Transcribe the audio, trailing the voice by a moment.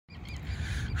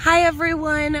Hi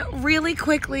everyone, really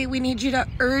quickly, we need you to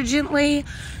urgently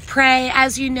pray.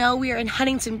 As you know, we are in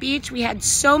Huntington Beach. We had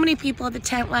so many people at the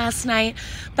tent last night,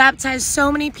 baptized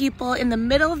so many people in the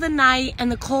middle of the night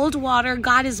and the cold water.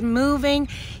 God is moving,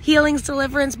 healings,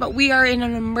 deliverance, but we are in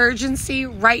an emergency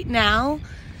right now.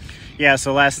 Yeah,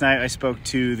 so last night I spoke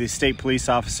to the state police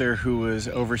officer who was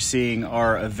overseeing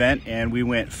our event, and we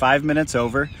went 5 minutes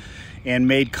over and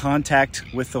made contact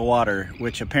with the water,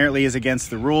 which apparently is against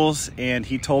the rules, and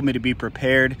he told me to be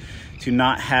prepared to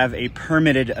not have a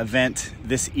permitted event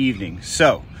this evening.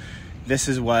 So this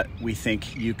is what we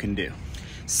think you can do.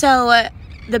 So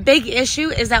the big issue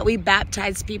is that we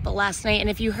baptized people last night,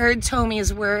 and if you heard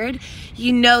Tommy's word,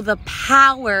 you know the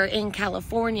power in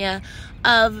California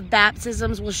of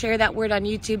baptisms. We'll share that word on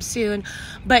YouTube soon,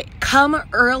 but come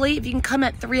early. If you can come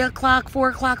at 3 o'clock, 4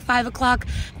 o'clock, 5 o'clock,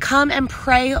 come and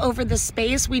pray over the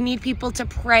space. We need people to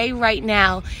pray right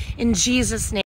now in Jesus' name.